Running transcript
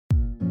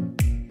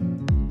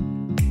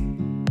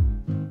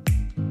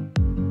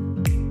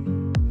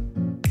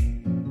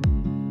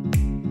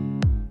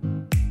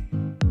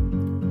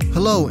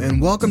Hello,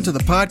 and welcome to the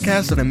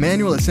podcast of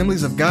Emmanuel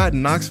Assemblies of God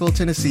in Knoxville,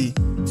 Tennessee.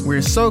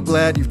 We're so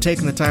glad you've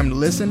taken the time to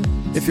listen.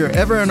 If you're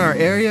ever in our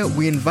area,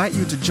 we invite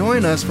you to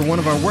join us for one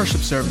of our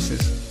worship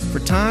services. For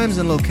times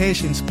and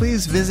locations,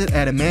 please visit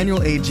at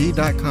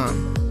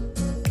emmanuelag.com.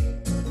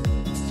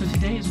 So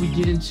today, as we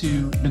get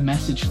into the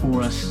message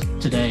for us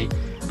today,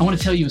 I want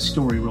to tell you a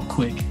story real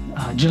quick.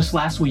 Just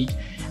last week,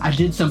 I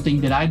did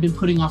something that I'd been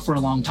putting off for a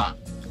long time.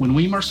 When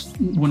we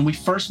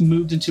first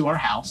moved into our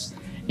house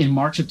in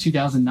March of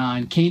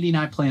 2009, Candy and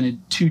I planted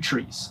 2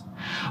 trees.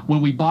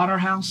 When we bought our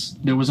house,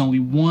 there was only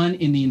one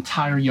in the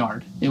entire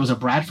yard. It was a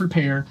Bradford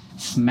pear,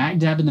 smack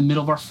dab in the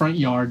middle of our front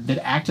yard,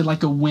 that acted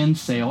like a wind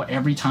sail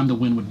every time the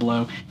wind would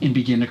blow and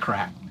begin to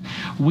crack.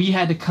 We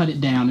had to cut it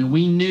down, and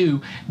we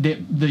knew that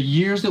the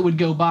years that would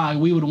go by,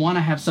 we would want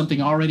to have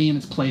something already in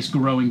its place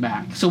growing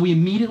back. So we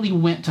immediately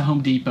went to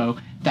Home Depot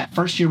that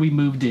first year we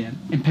moved in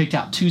and picked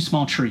out 2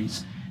 small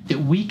trees that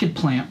we could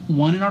plant,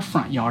 one in our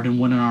front yard and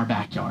one in our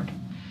backyard.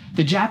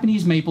 The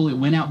Japanese maple, it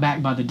went out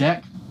back by the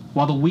deck,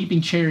 while the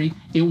weeping cherry,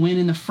 it went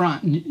in the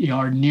front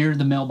yard near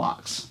the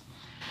mailbox.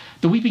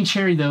 The weeping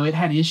cherry, though, it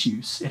had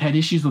issues. It had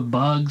issues with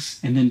bugs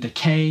and then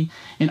decay,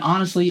 and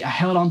honestly, I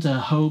held on to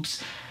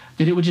hopes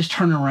that it would just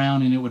turn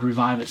around and it would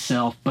revive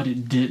itself, but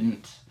it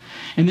didn't.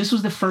 And this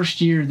was the first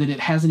year that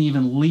it hasn't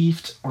even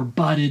leafed or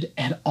budded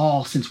at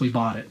all since we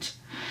bought it.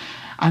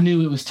 I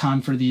knew it was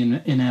time for the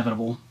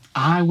inevitable.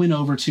 I went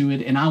over to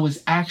it, and I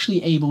was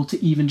actually able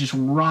to even just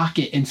rock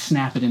it and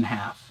snap it in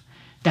half.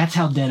 That's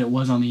how dead it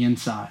was on the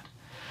inside.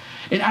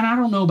 And I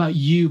don't know about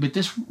you, but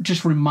this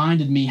just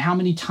reminded me how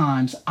many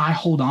times I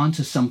hold on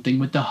to something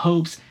with the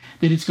hopes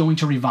that it's going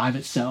to revive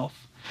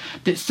itself,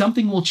 that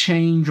something will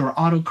change or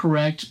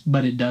autocorrect,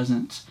 but it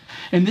doesn't.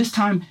 And this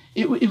time,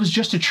 it was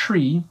just a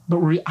tree,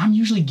 but I'm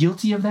usually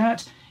guilty of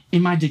that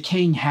in my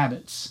decaying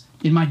habits,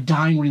 in my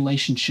dying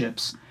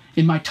relationships,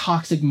 in my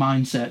toxic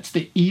mindsets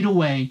that eat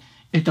away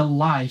at the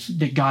life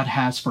that God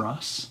has for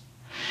us.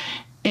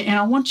 And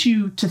I want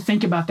you to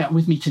think about that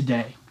with me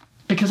today,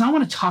 because I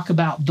want to talk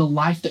about the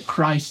life that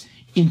Christ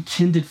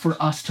intended for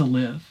us to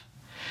live.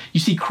 You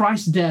see,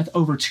 Christ's death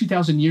over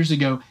 2,000 years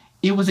ago,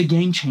 it was a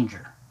game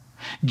changer.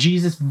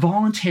 Jesus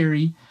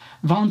voluntarily,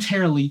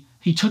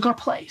 he took our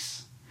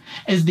place.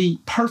 As the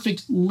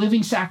perfect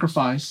living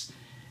sacrifice,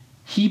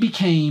 he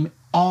became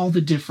all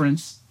the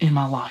difference in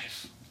my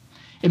life.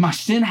 And my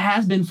sin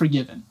has been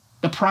forgiven.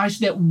 The price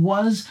that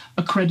was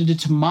accredited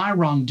to my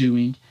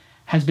wrongdoing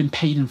has been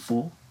paid in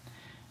full.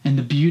 And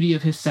the beauty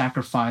of his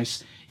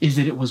sacrifice is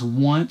that it was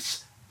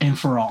once and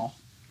for all.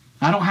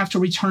 I don't have to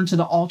return to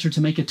the altar to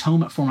make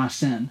atonement for my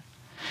sin.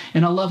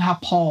 And I love how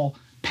Paul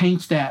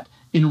paints that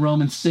in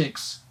Romans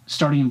 6,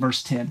 starting in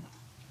verse 10.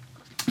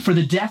 For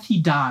the death he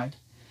died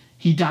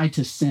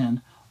to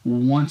sin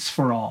once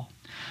for all.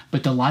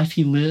 But the life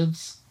he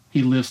lives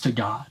to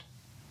God.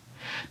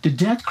 The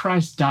death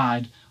Christ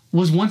died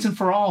was once and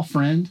for all,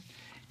 friend.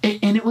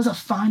 And it was a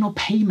final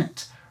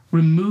payment,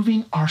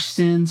 removing our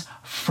sins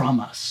from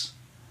us.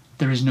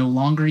 There is no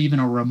longer even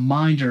a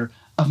reminder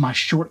of my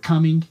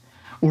shortcoming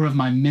or of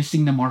my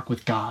missing the mark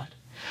with God.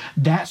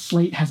 That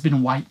slate has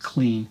been wiped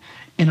clean,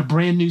 and a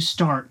brand new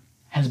start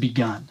has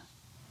begun.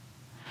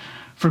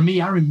 For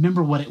me, I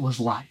remember what it was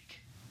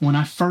like when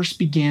I first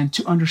began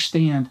to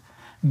understand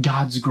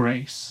God's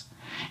grace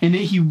and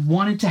that he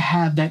wanted to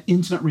have that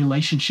intimate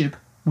relationship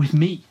with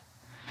me.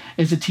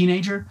 As a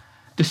teenager,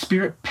 the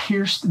Spirit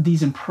pierced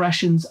these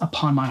impressions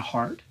upon my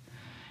heart.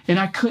 And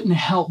I couldn't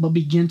help but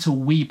begin to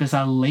weep as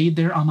I laid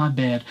there on my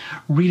bed,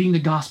 reading the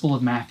Gospel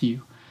of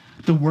Matthew.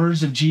 The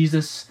words of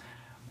Jesus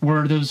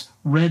were those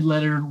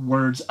red-lettered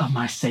words of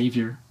my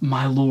Savior,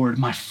 my Lord,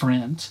 my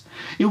friend.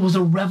 It was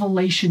a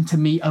revelation to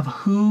me of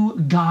who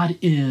God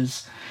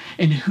is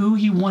and who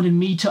he wanted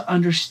me to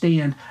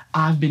understand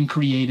I've been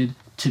created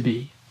to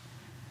be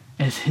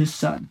as his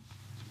son.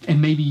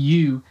 And maybe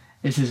you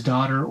as his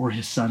daughter or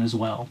his son as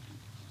well.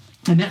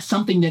 And that's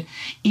something that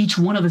each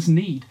one of us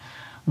need.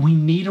 We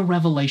need a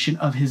revelation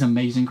of his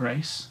amazing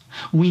grace.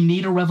 We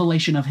need a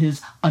revelation of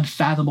his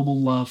unfathomable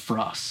love for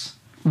us.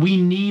 We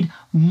need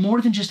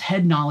more than just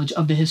head knowledge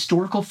of the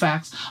historical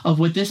facts of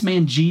what this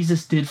man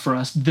Jesus did for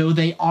us, though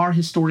they are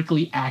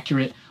historically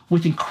accurate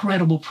with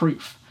incredible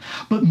proof.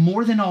 But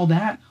more than all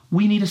that,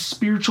 we need a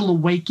spiritual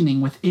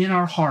awakening within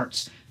our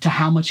hearts to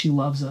how much he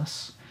loves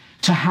us,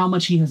 to how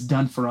much he has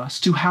done for us,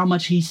 to how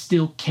much he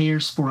still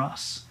cares for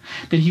us,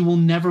 that he will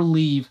never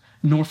leave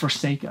nor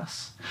forsake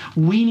us.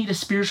 We need a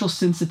spiritual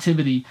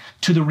sensitivity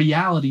to the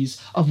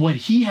realities of what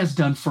he has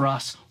done for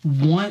us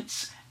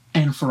once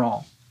and for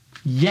all.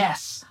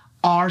 Yes,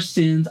 our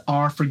sins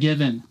are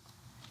forgiven,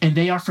 and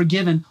they are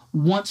forgiven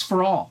once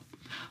for all.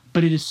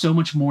 But it is so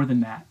much more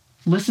than that.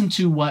 Listen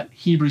to what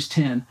Hebrews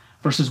 10,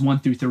 verses 1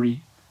 through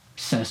 3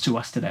 says to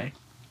us today.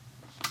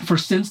 For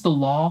since the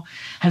law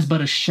has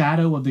but a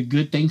shadow of the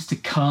good things to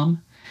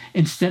come,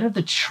 instead of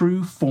the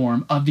true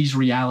form of these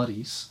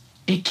realities,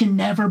 it can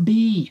never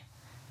be.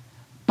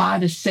 By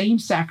the same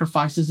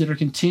sacrifices that are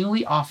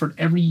continually offered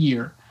every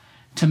year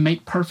to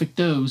make perfect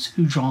those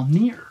who draw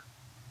near.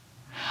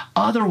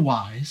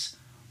 Otherwise,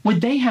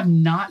 would they have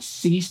not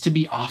ceased to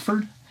be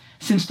offered,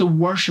 since the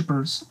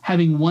worshipers,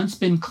 having once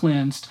been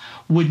cleansed,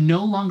 would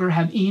no longer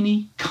have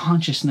any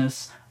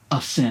consciousness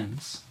of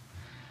sins?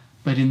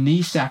 But in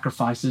these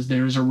sacrifices,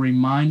 there is a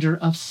reminder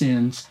of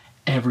sins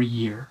every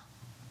year.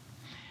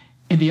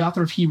 And the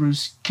author of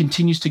Hebrews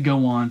continues to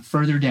go on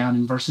further down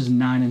in verses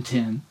 9 and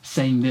 10,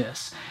 saying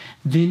this,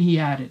 "Then he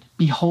added,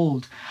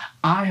 'Behold,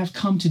 I have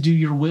come to do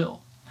your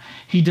will.'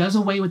 He does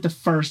away with the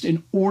first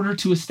in order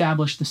to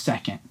establish the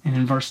second." And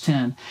in verse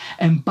 10,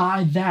 "And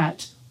by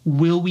that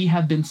will we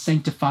have been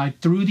sanctified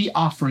through the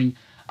offering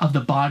of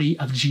the body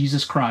of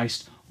Jesus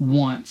Christ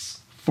once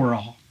for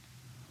all."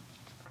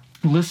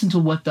 Listen to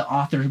what the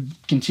author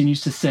continues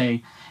to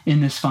say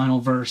in this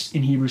final verse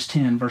in Hebrews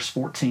 10, verse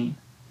 14.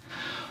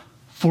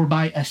 "For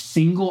by a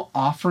single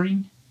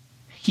offering,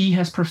 he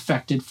has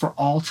perfected for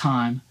all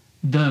time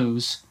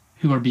those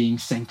who are being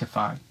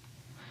sanctified."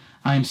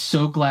 I am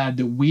so glad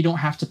that we don't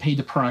have to pay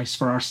the price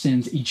for our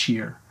sins each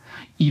year,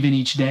 even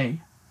each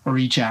day or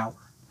each hour.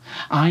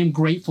 I am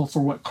grateful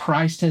for what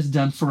Christ has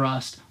done for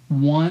us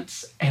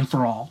once and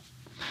for all.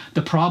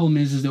 The problem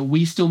is that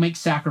we still make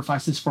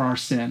sacrifices for our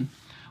sin.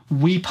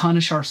 We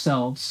punish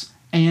ourselves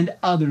and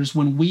others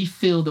when we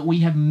feel that we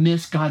have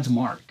missed God's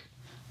mark.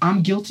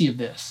 I'm guilty of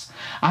this.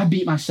 I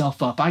beat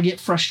myself up. I get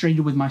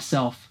frustrated with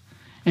myself,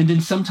 and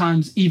then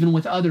sometimes even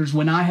with others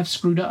when I have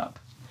screwed up.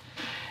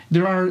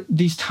 There are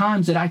these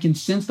times that I can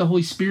sense the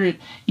Holy Spirit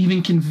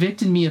even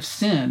convicting me of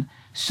sin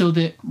so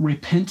that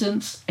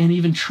repentance and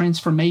even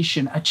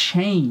transformation, a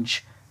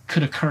change,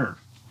 could occur.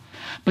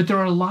 But there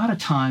are a lot of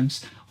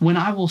times when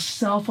I will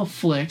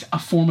self-inflict a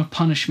form of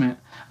punishment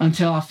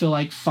until I feel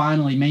like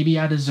finally maybe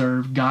I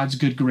deserve God's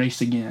good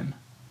grace again.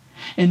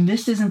 And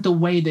this isn't the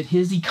way that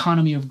his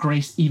economy of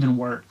grace even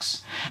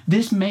works.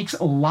 This makes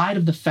light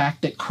of the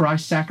fact that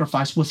Christ's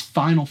sacrifice was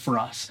final for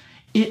us.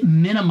 It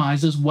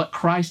minimizes what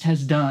Christ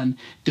has done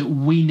that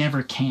we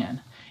never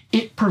can.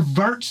 It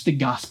perverts the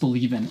gospel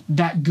even,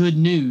 that good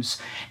news,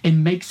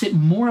 and makes it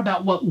more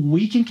about what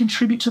we can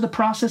contribute to the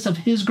process of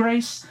his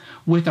grace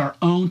with our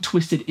own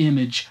twisted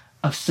image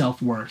of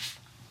self-worth.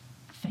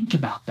 Think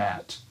about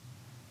that.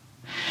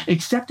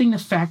 Accepting the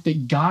fact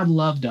that God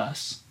loved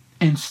us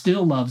and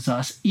still loves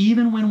us,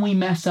 even when we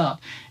mess up,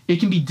 it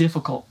can be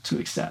difficult to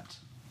accept.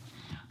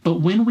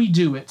 But when we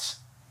do it,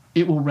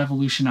 it will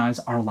revolutionize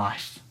our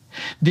life.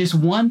 This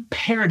one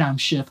paradigm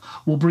shift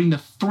will bring the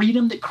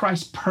freedom that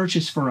Christ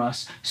purchased for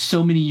us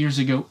so many years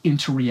ago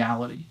into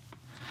reality.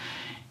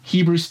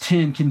 Hebrews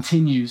 10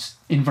 continues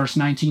in verse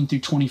 19 through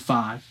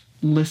 25.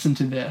 Listen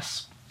to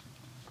this.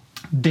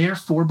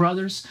 "Therefore,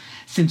 brothers,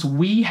 since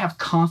we have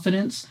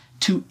confidence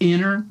to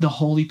enter the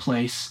holy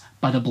place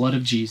by the blood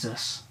of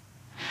Jesus,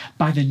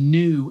 by the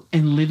new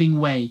and living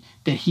way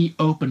that he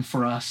opened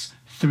for us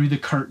through the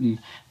curtain,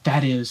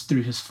 that is,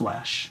 through his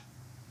flesh.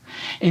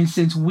 And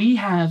since we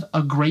have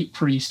a great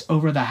priest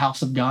over the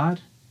house of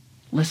God,"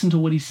 listen to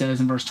what he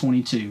says in verse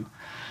 22,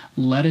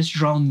 "let us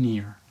draw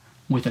near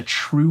with a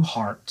true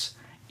heart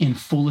in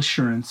full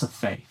assurance of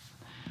faith,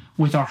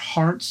 with our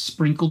hearts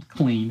sprinkled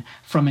clean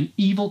from an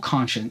evil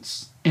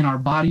conscience and our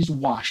bodies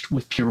washed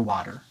with pure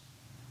water."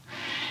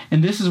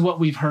 And this is what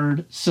we've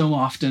heard so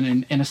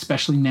often, and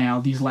especially now,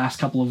 these last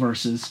couple of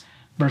verses,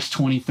 verse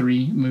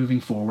 23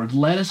 moving forward.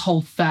 "Let us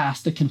hold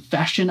fast the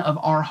confession of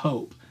our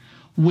hope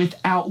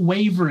without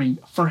wavering,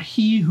 for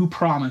he who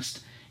promised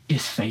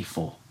is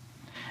faithful.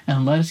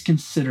 And let us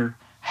consider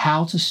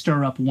how to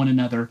stir up one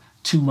another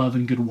to love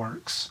and good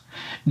works,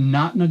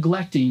 not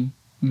neglecting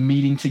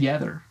meeting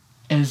together,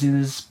 as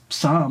is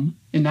some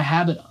in the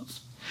habit of,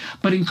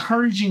 but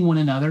encouraging one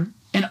another,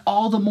 and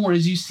all the more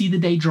as you see the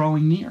day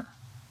drawing near."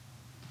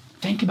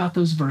 Think about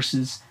those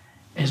verses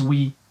as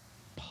we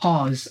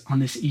pause on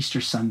this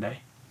Easter Sunday.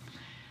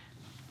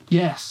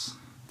 Yes,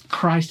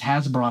 Christ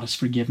has brought us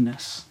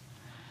forgiveness.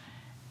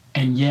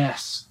 And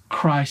yes,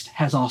 Christ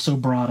has also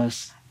brought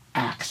us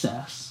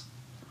access.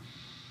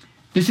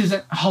 This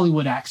isn't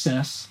Hollywood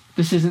access.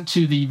 This isn't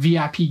to the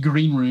VIP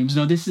green rooms.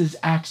 No, this is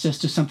access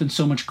to something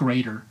so much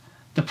greater,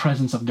 the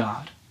presence of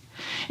God.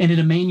 And at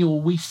Emmanuel,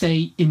 we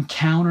say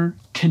encounter,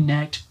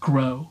 connect,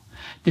 grow.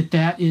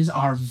 That is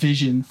our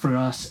vision for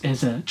us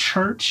as a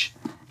church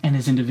and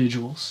as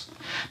individuals.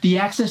 The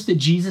access that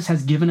Jesus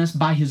has given us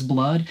by his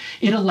blood,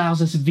 it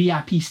allows us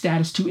VIP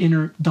status to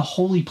enter the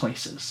holy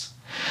places.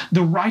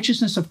 The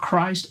righteousness of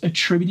Christ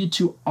attributed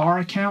to our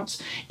accounts,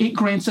 it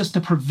grants us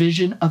the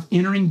provision of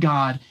entering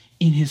God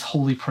in his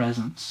holy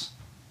presence.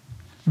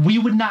 We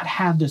would not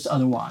have this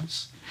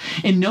otherwise.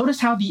 And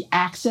notice how the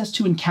access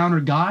to encounter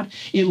God,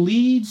 it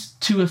leads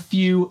to a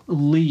few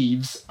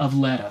leaves of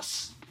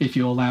lettuce, if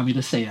you'll allow me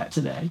to say that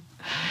today.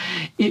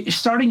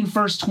 Starting in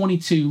verse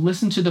 22,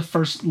 listen to the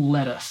first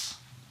lettuce.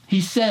 He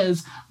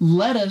says,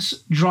 "Let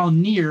us draw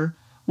near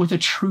with a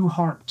true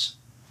heart,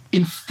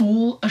 in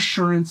full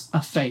assurance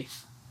of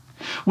faith,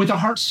 with our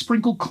hearts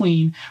sprinkled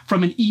clean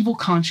from an evil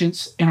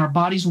conscience and our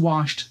bodies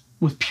washed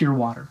with pure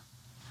water."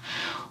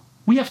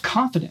 We have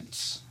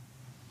confidence.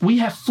 We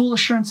have full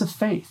assurance of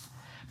faith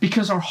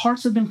because our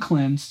hearts have been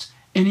cleansed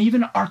and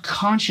even our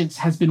conscience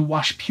has been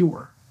washed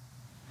pure.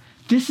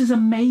 This is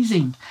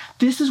amazing.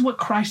 This is what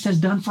Christ has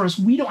done for us.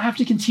 We don't have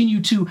to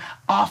continue to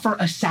offer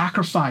a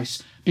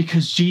sacrifice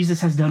because Jesus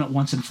has done it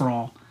once and for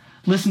all.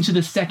 Listen to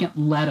the second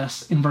let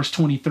us in verse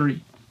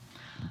 23.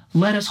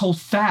 Let us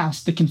hold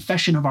fast the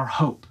confession of our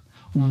hope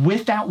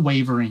without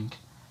wavering,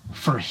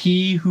 for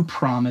he who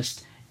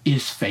promised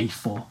is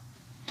faithful.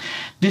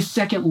 This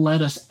second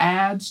let us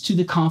adds to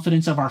the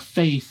confidence of our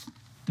faith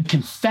the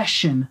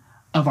confession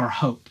of our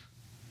hope.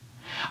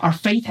 Our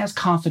faith has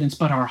confidence,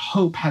 but our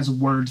hope has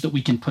words that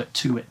we can put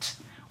to it.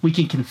 We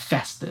can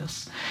confess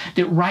this.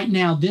 That right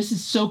now, this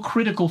is so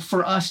critical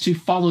for us to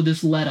follow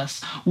this let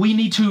us. We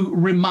need to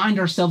remind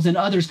ourselves and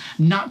others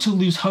not to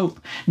lose hope,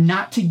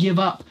 not to give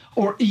up,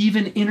 or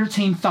even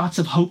entertain thoughts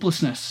of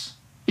hopelessness.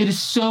 It is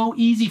so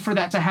easy for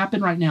that to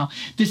happen right now.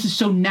 This is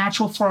so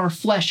natural for our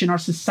flesh and our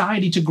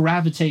society to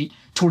gravitate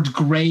towards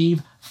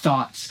grave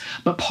thoughts.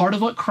 But part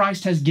of what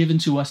Christ has given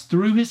to us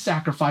through his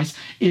sacrifice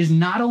is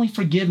not only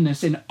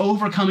forgiveness and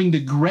overcoming the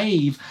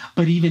grave,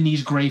 but even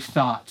these grave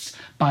thoughts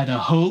by the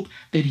hope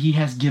that he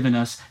has given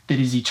us that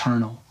is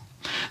eternal.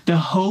 The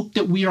hope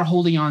that we are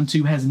holding on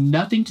to has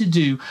nothing to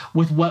do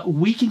with what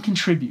we can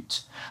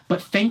contribute,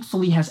 but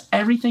thankfully has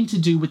everything to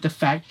do with the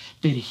fact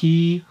that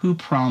he who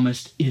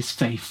promised is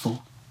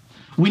faithful.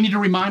 We need to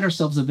remind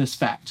ourselves of this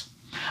fact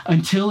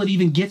until it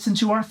even gets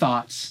into our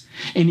thoughts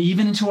and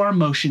even into our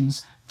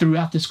emotions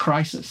throughout this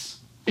crisis.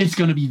 It's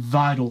going to be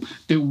vital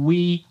that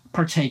we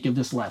partake of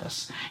this let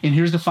us. And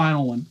here's the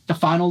final one. The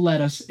final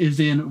let us is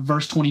in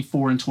verse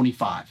 24 and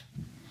 25.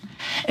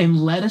 And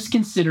let us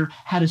consider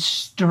how to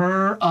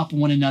stir up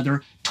one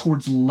another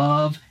towards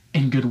love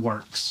and good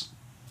works.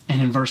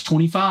 And in verse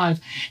 25,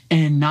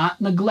 and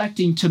not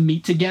neglecting to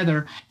meet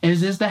together,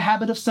 as is the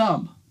habit of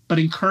some, but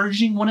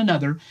encouraging one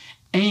another,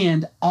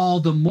 and all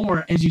the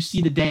more as you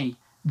see the day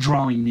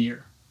drawing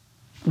near.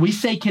 We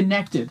say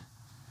connected.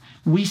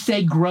 We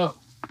say grow.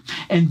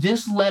 And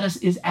this let us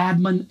is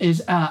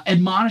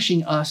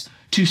admonishing us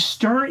to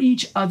stir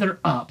each other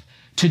up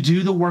to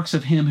do the works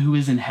of him who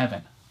is in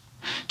heaven,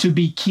 to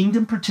be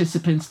kingdom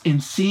participants in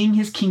seeing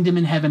his kingdom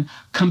in heaven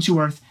come to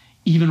earth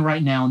even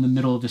right now in the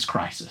middle of this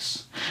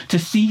crisis, to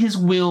see his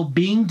will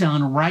being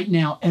done right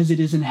now as it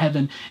is in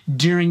heaven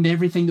during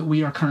everything that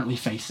we are currently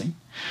facing.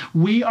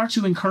 We are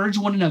to encourage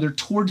one another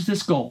towards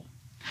this goal,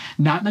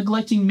 not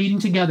neglecting meeting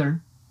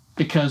together,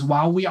 because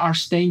while we are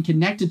staying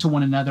connected to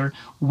one another,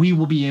 we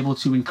will be able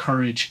to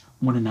encourage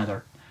one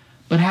another.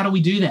 But how do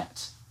we do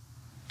that?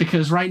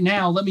 Because right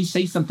now, let me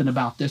say something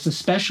about this,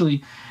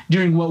 especially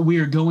during what we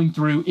are going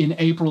through in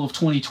April of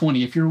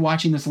 2020. If you're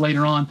watching this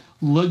later on,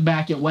 look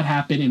back at what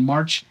happened in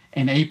March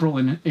and April,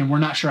 and we're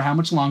not sure how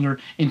much longer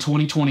in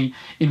 2020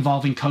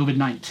 involving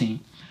COVID-19.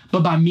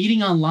 But by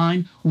meeting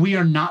online, we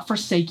are not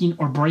forsaking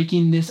or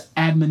breaking this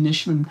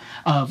admonition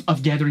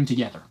of gathering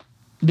together.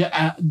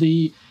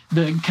 The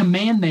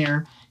command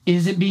there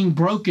isn't being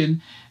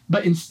broken,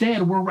 but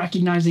instead we're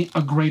recognizing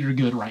a greater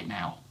good right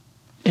now.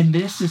 And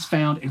this is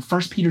found in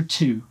 1 Peter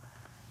 2,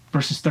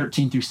 verses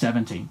 13 through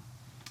 17.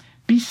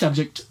 Be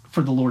subject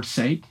for the Lord's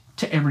sake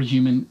to every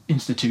human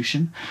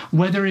institution,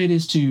 whether it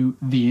is to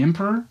the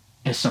emperor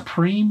as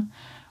supreme,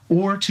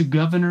 or to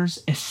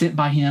governors as sent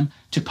by him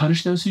to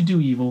punish those who do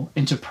evil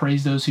and to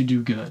praise those who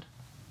do good.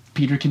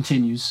 Peter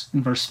continues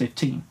in verse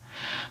 15.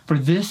 For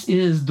this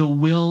is the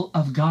will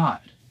of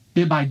God,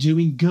 that by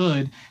doing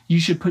good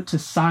you should put to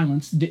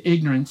silence the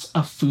ignorance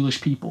of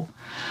foolish people,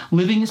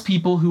 living as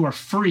people who are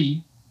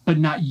free, but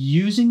not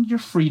using your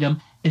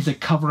freedom as a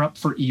cover-up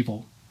for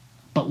evil,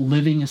 but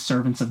living as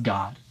servants of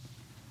God.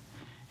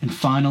 And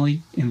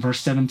finally, in verse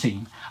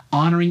 17,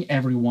 honoring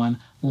everyone,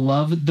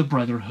 love the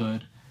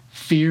brotherhood,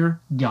 fear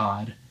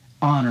God,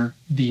 honor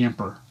the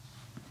emperor.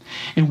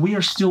 And we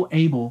are still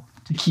able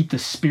to keep the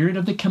spirit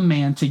of the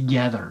command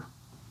together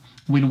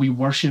when we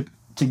worship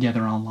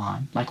together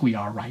online, like we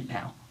are right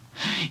now.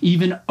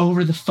 Even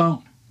over the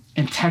phone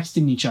and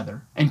texting each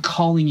other and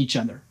calling each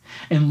other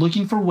and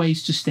looking for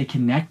ways to stay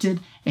connected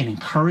and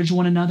encourage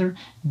one another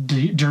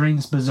during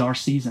this bizarre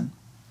season.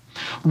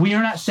 We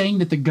are not saying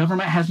that the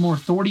government has more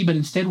authority, but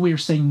instead we are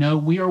saying, no,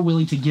 we are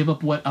willing to give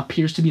up what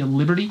appears to be a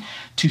liberty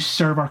to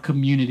serve our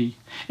community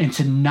and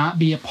to not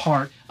be a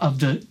part of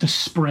the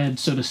spread,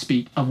 so to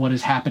speak, of what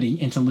is happening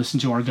and to listen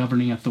to our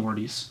governing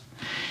authorities.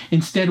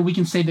 Instead, we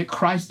can say that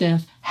Christ's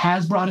death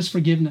has brought us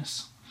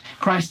forgiveness.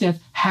 Christ's death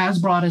has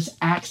brought us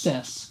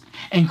access,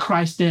 and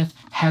Christ's death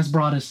has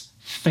brought us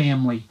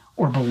family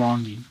or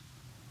belonging.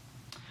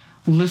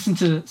 Listen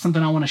to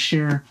something I want to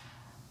share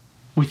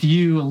with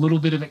you, a little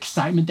bit of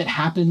excitement that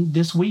happened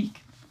this week.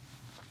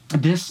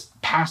 This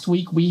past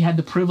week, we had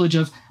the privilege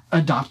of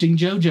adopting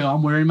JoJo.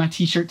 I'm wearing my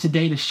t-shirt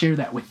today to share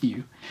that with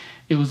you.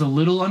 It was a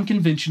little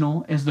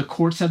unconventional as the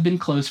courts have been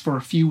closed for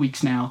a few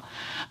weeks now,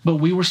 but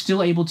we were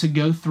still able to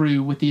go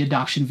through with the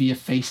adoption via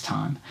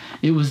FaceTime.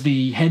 It was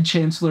the head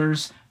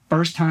chancellor's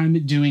first time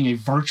doing a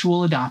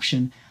virtual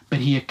adoption, but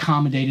he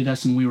accommodated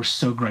us and we were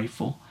so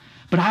grateful.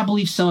 But I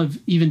believe some of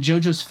even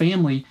JoJo's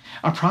family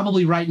are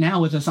probably right now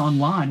with us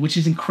online, which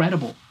is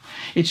incredible.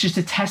 It's just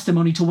a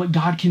testimony to what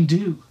God can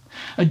do.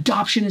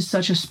 Adoption is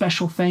such a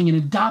special thing, and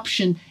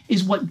adoption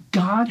is what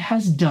God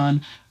has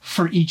done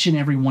for each and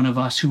every one of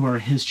us who are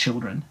his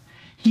children.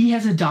 He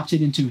has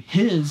adopted into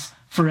his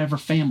forever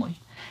family.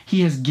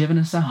 He has given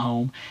us a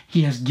home.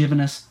 He has given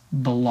us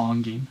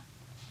belonging.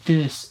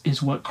 This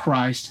is what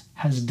Christ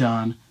has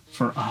done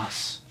for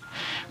us.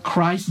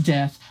 Christ's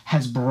death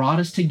has brought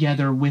us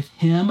together with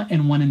him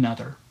and one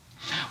another.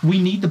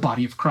 We need the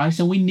body of Christ,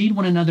 and we need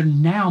one another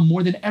now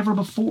more than ever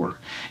before.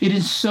 It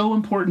is so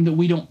important that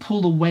we don't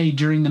pull away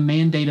during the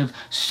mandate of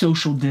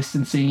social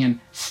distancing and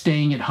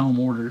staying at home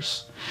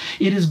orders.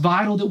 It is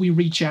vital that we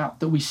reach out,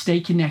 that we stay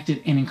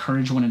connected and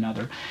encourage one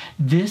another.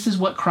 This is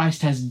what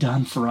Christ has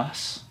done for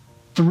us.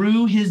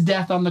 Through his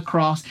death on the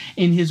cross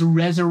and his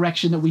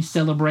resurrection that we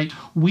celebrate,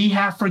 we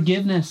have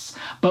forgiveness,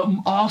 but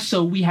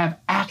also we have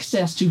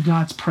access to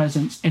God's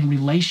presence and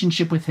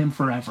relationship with him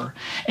forever,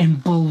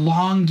 and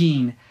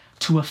belonging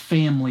to a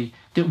family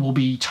that will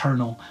be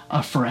eternal,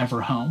 a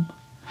forever home.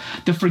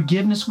 The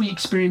forgiveness we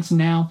experience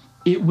now,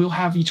 it will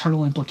have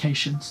eternal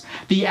implications.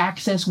 The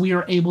access we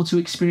are able to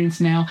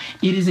experience now,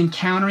 it is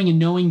encountering and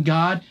knowing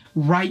God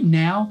right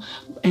now,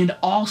 and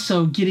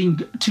also getting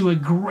to a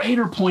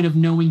greater point of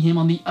knowing him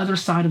on the other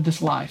side of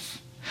this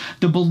life.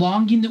 The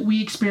belonging that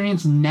we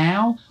experience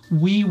now,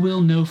 we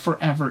will know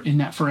forever in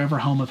that forever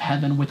home of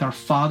heaven with our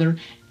Father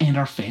and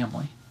our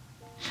family.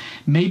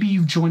 Maybe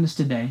you've joined us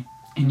today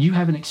and you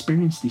haven't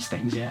experienced these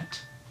things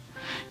yet.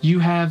 You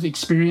haven't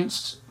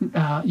experienced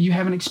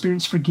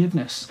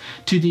forgiveness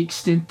to the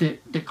extent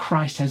that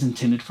Christ has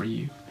intended for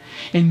you.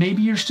 And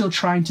maybe you're still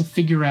trying to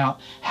figure out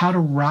how to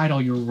right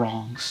all your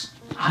wrongs.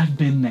 I've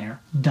been there,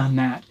 done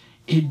that.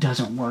 It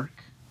doesn't work.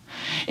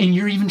 And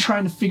you're even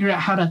trying to figure out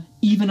how to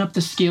even up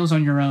the scales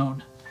on your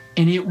own.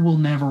 And it will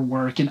never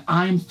work. And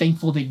I'm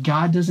thankful that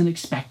God doesn't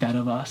expect that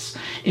of us.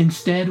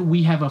 Instead,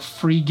 we have a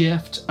free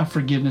gift of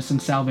forgiveness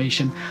and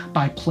salvation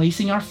by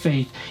placing our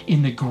faith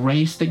in the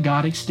grace that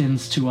God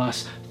extends to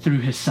us through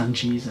his son,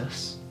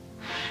 Jesus.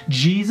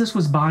 Jesus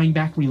was buying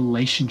back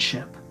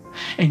relationship.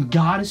 And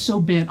God is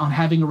so bent on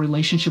having a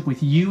relationship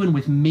with you and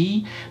with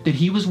me that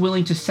he was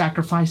willing to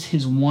sacrifice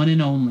his one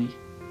and only,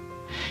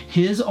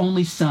 his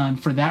only son,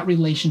 for that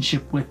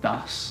relationship with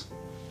us.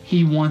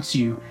 He wants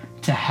you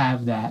to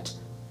have that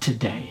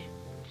today.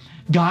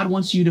 God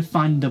wants you to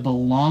find the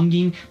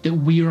belonging that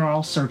we are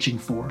all searching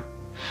for,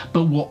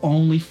 but will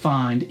only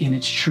find in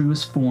its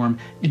truest form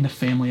in the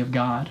family of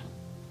God.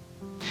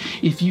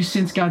 If you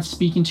sense God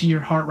speaking to your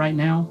heart right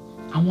now,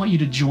 I want you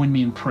to join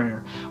me in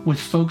prayer with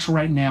folks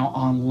right now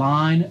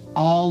online,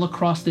 all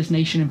across this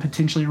nation and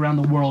potentially around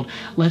the world.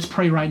 Let's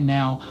pray right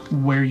now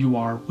where you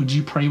are. Would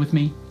you pray with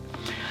me?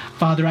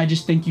 Father, I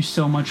just thank you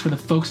so much for the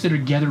folks that are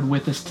gathered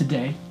with us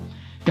today.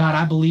 God,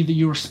 I believe that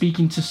you are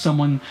speaking to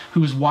someone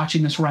who is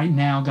watching this right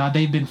now. God,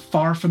 they've been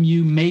far from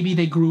you. Maybe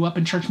they grew up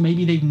in church.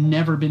 Maybe they've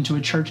never been to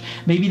a church.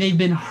 Maybe they've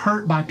been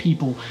hurt by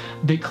people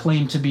that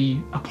claim to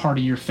be a part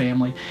of your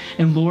family.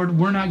 And Lord,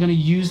 we're not going to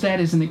use that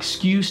as an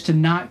excuse to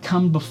not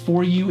come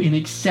before you and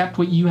accept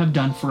what you have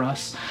done for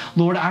us.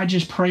 Lord, I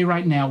just pray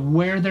right now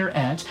where they're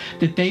at,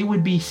 that they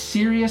would be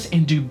serious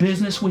and do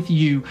business with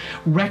you,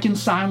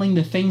 reconciling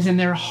the things in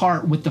their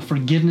heart with the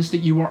forgiveness that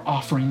you are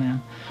offering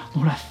them.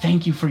 Lord, I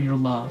thank you for your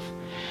love.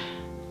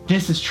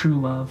 This is true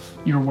love.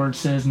 Your word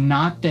says,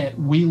 not that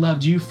we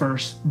loved you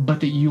first, but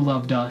that you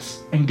loved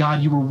us. And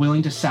God, you were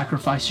willing to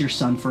sacrifice your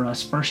son for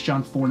us. 1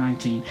 John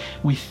 4:19.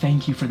 We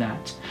thank you for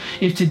that.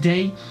 If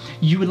today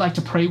you would like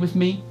to pray with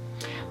me,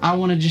 I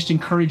want to just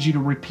encourage you to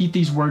repeat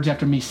these words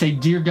after me. Say,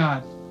 dear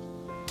God,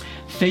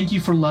 thank you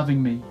for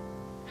loving me.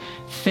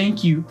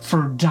 Thank you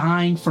for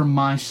dying for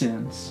my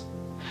sins.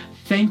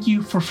 Thank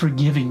you for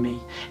forgiving me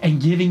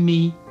and giving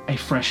me a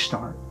fresh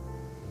start.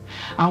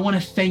 I want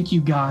to thank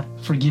you, God,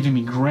 for giving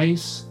me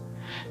grace,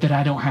 that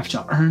I don't have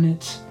to earn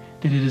it,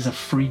 that it is a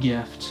free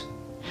gift.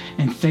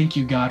 And thank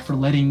you, God, for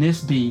letting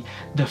this be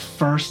the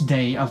first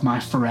day of my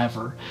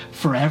forever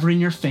in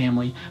your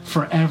family,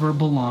 forever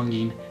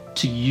belonging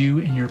to you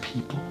and your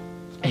people.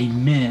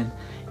 Amen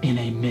and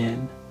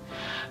amen.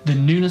 The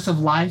newness of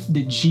life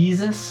that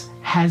Jesus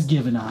has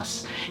given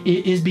us,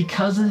 it is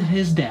because of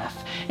his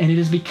death, and it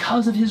is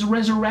because of his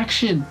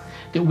resurrection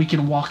that we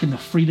can walk in the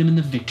freedom and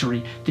the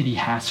victory that he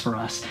has for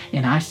us.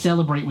 And I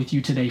celebrate with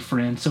you today,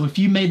 friend. So if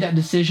you made that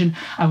decision,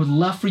 I would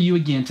love for you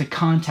again to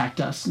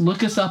contact us.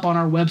 Look us up on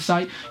our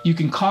website. You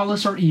can call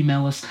us or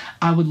email us.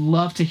 I would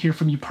love to hear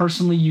from you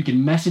personally. You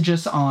can message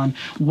us on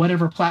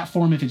whatever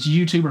platform, if it's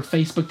YouTube or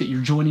Facebook that you're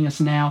joining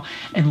us now,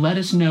 and let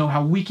us know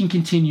how we can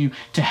continue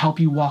to help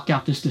you walk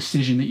out this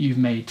decision that you've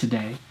made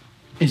today.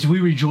 As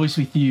we rejoice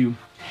with you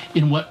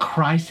in what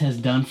Christ has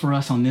done for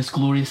us on this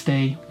glorious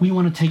day, we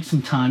want to take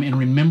some time and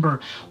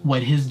remember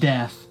what his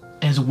death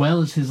as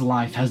well as his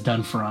life has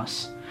done for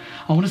us.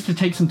 I want us to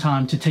take some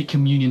time to take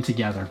communion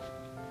together.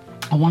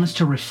 I want us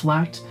to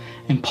reflect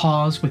and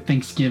pause with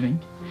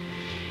thanksgiving.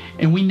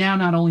 And we now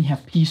not only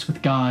have peace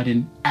with God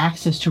and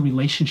access to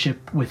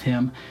relationship with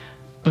him,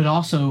 but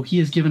also he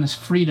has given us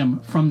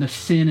freedom from the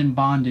sin and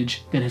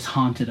bondage that has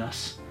haunted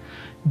us.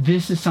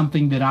 This is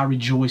something that I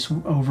rejoice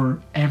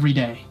over every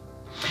day.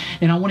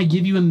 And I want to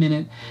give you a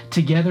minute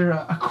to gather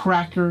a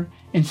cracker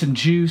and some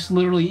juice,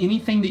 literally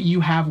anything that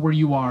you have where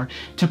you are,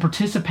 to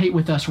participate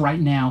with us right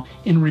now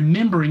in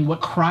remembering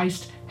what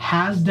Christ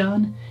has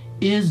done,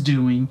 is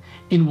doing,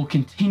 and will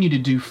continue to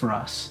do for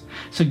us.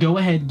 So go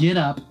ahead, get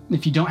up,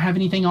 if you don't have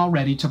anything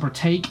already, to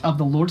partake of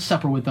the Lord's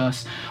Supper with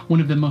us,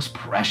 one of the most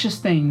precious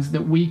things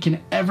that we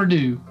can ever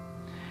do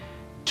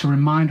to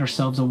remind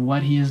ourselves of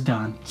what He has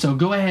done. So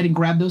go ahead and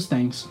grab those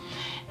things,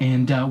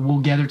 and we'll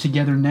gather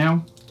together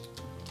now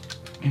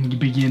and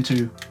begin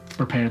to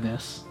prepare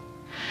this.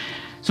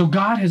 So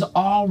God has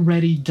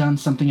already done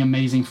something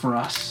amazing for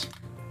us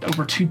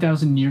over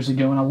 2,000 years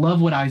ago, and I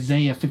love what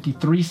Isaiah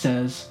 53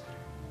 says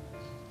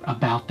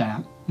about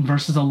that.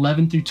 Verses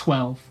 11 through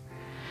 12.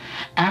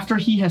 After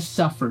He has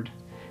suffered,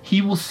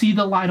 He will see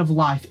the light of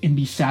life and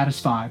be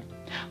satisfied.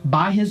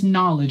 By His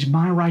knowledge,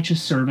 my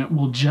righteous servant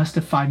will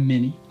justify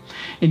many,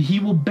 and He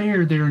will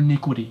bear their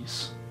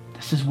iniquities.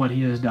 This is what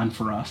He has done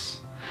for us.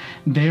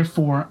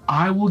 Therefore,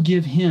 I will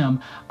give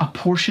Him a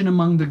portion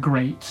among the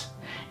great,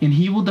 and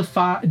He will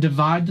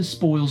divide the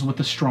spoils with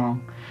the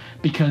strong,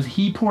 because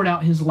He poured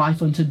out His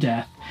life unto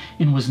death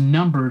and was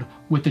numbered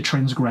with the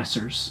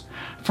transgressors.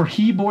 For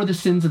He bore the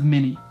sins of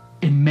many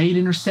and made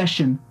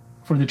intercession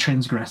for the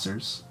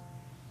transgressors.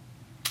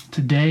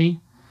 Today,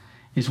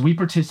 as we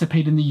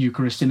participate in the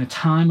Eucharist in a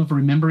time of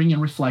remembering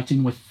and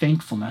reflecting with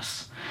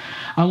thankfulness,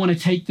 I want to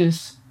take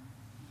this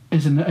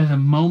as a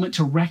moment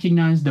to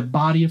recognize the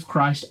body of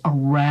Christ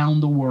around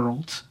the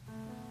world.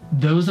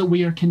 Those that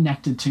we are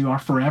connected to, our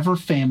forever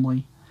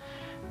family,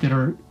 that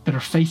are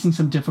facing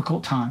some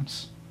difficult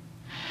times.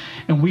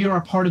 And we are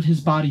a part of His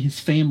body,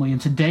 His family.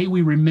 And today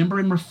we remember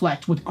and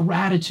reflect with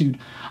gratitude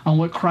on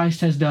what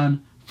Christ has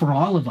done for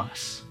all of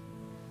us,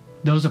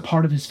 those a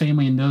part of His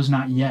family and those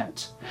not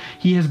yet.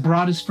 He has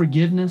brought us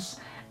forgiveness,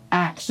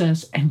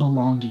 access, and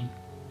belonging.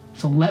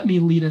 So let me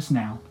lead us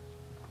now.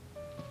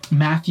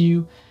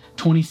 Matthew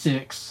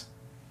 26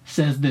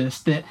 says this,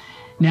 that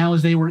now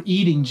as they were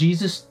eating,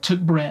 Jesus took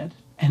bread,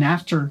 and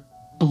after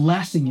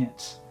blessing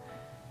it,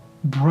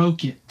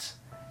 broke it,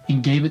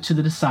 and gave it to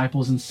the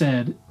disciples and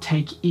said,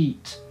 "Take,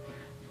 eat.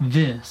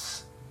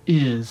 This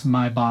is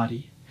my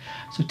body."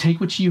 So take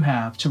what you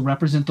have to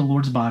represent the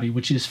Lord's body,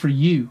 which is for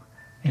you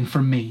and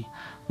for me.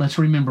 Let's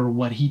remember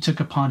what He took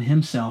upon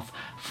Himself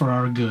for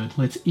our good.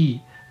 Let's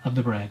eat of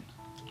the bread.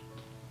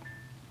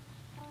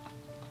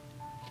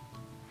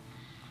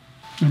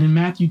 And in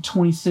Matthew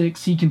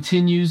 26, He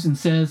continues and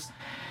says,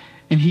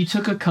 "And He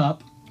took a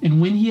cup,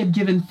 and when He had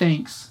given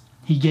thanks,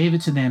 He gave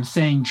it to them,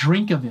 saying,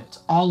 'Drink of it,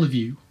 all of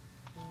you.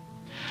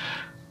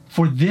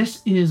 For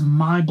this is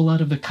my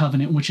blood of the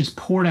covenant, which is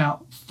poured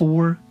out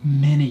for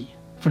many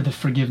for the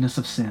forgiveness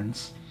of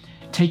sins.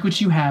 Take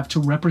what you have to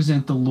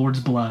represent the Lord's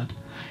blood,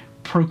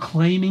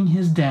 proclaiming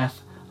His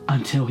death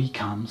until He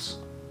comes.'"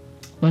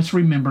 Let's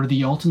remember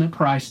the ultimate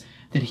price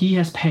that He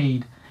has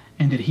paid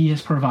and that He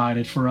has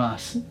provided for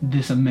us,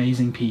 this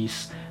amazing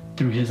peace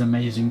through His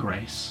amazing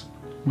grace.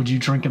 Would you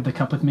drink of the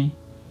cup with me?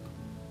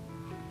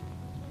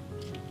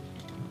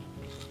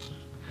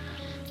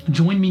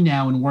 Join me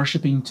now in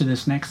worshiping to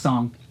this next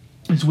song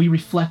as we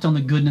reflect on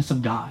the goodness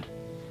of God.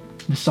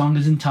 The song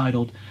is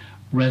entitled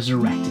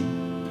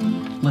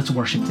 "Resurrecting." Let's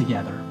worship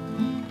together.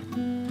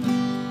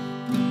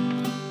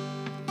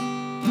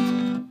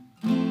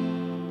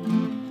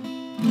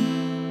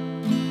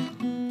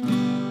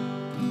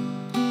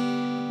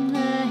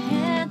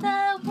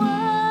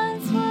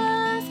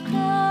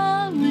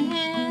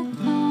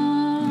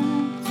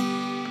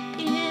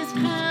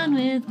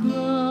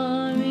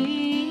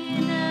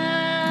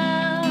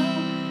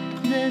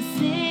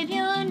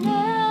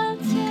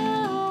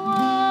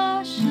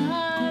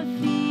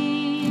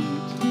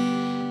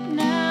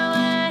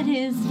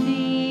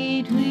 Majesty.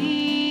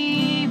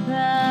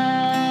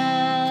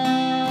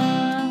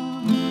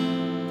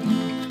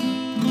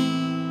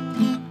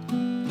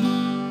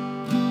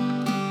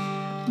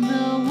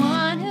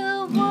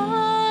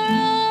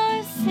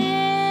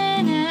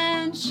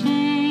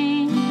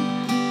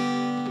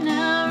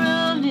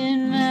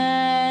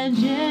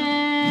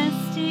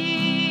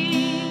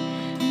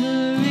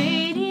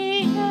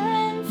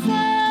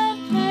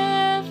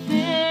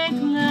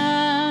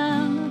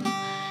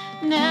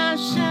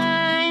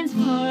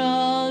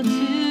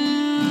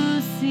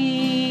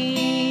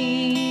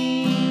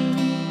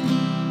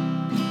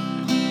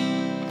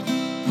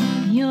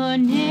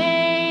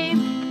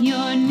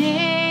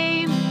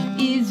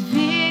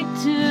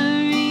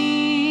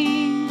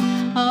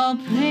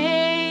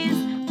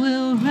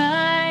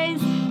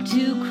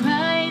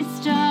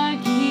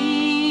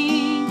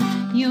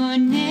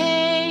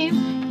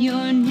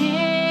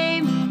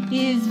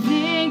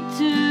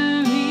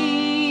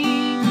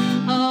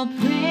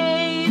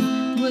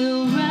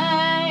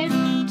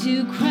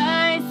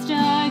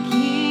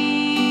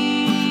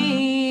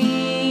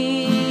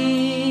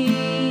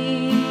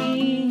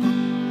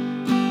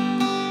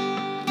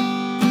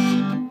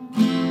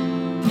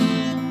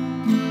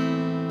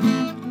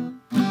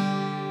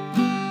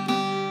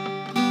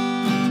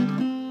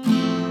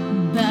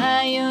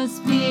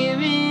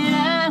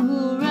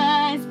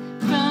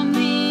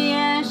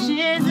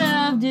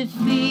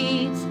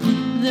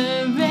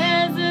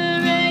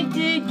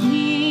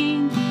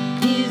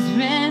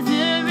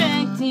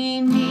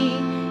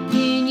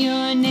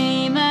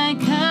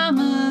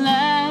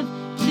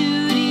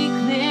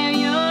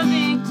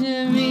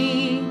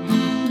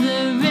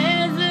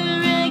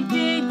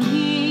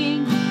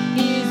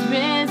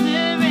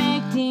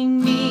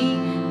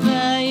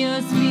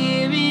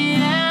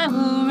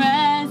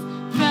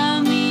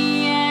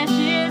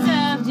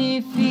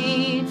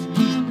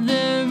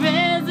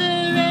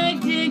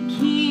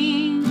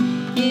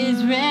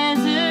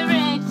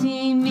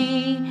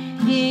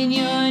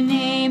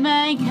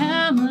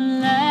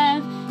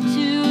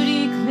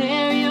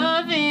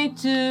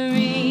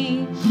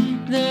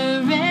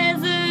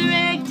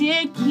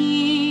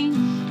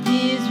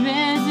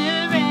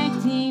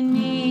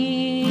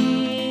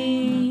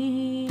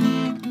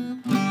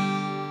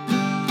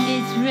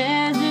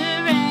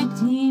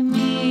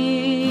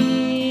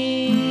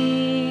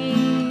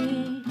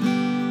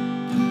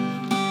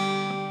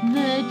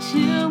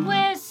 to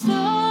where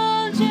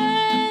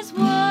soldiers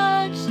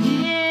watched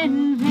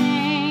in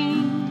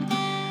vain,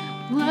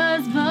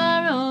 was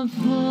borrowed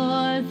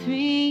for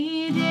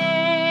 3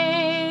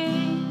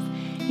 days.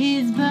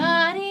 His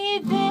body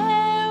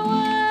there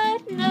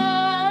would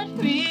not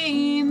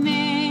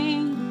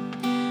remain.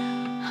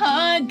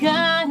 Our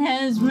God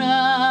has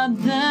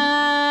robbed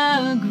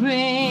the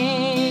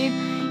grave.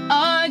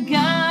 Our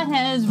God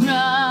has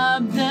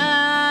robbed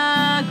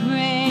the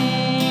grave.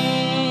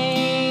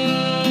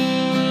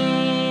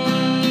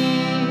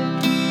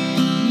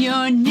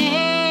 Your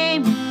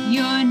name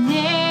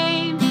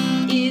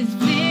is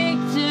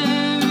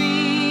victory.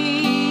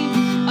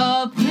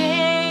 All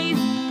praise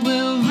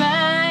will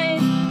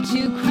rise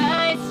to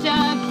Christ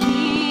our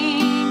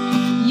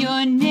King.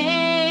 Your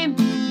name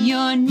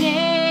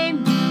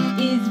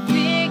is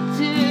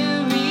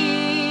victory.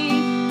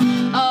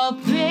 All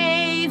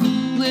praise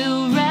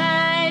will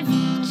rise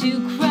to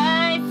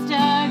Christ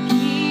our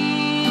King.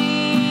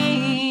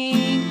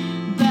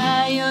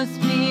 By your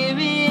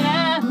Spirit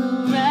I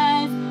will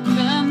rise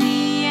from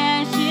the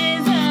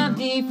ashes of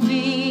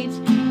defeat.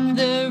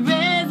 The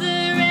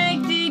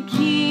resurrected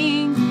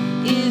King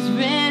is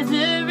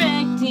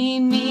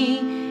resurrecting me.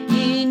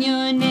 In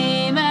your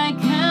name I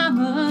come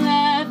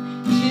alive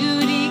to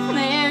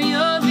declare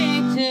your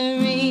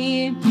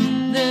victory.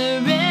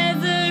 The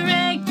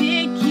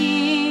resurrected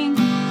King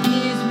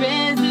is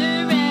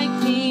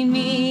resurrecting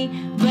me.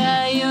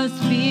 By your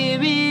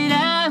Spirit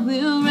I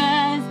will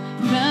rise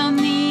from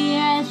the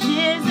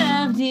ashes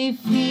of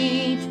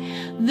defeat.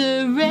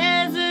 The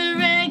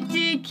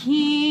resurrected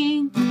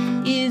King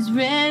is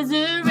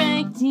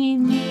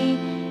resurrecting me.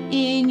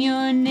 In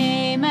your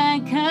name I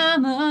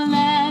come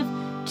alive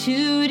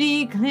to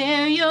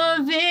declare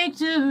your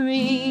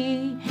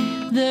victory.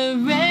 The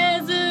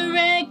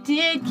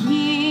resurrected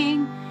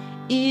King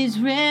is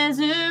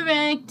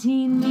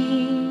resurrecting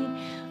me.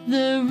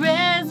 The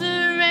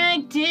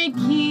resurrected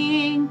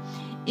King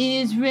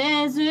is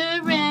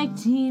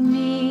resurrecting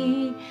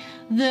me.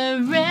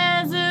 The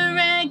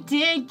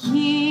resurrected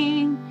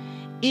King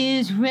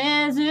is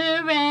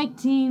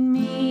resurrecting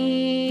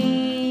me.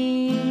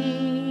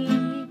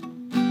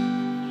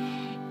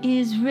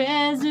 Is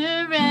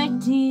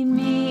resurrecting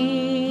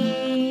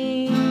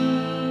me.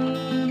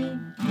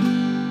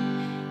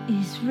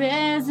 Is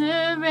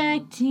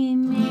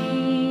resurrecting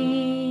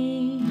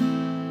me.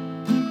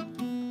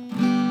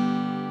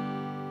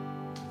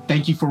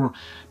 Thank you for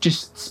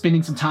just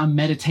spending some time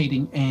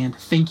meditating and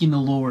thanking the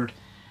Lord.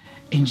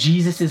 And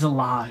Jesus is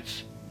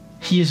alive.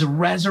 He is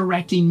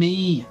resurrecting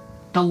me.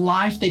 The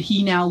life that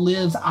he now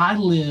lives, I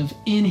live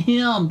in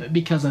him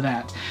because of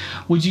that.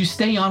 Would you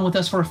stay on with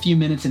us for a few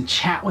minutes and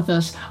chat with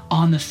us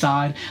on the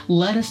side?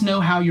 Let us know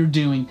how you're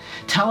doing.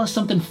 Tell us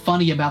something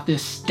funny about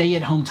this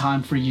stay-at-home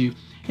time for you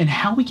and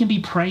how we can be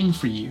praying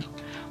for you.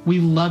 We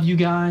love you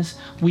guys.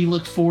 We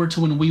look forward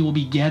to when we will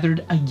be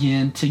gathered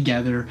again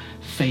together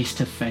face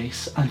to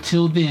face.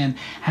 Until then,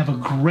 have a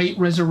great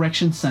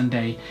Resurrection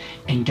Sunday,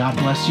 and God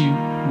bless you.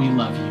 We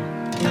love you.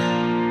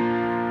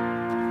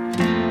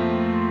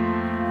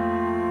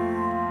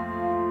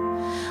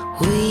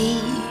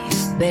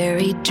 We've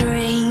buried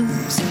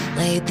dreams,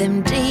 laid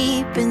them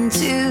deep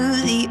into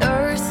the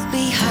earth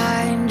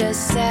behind us,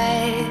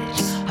 said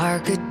our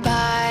goodbyes.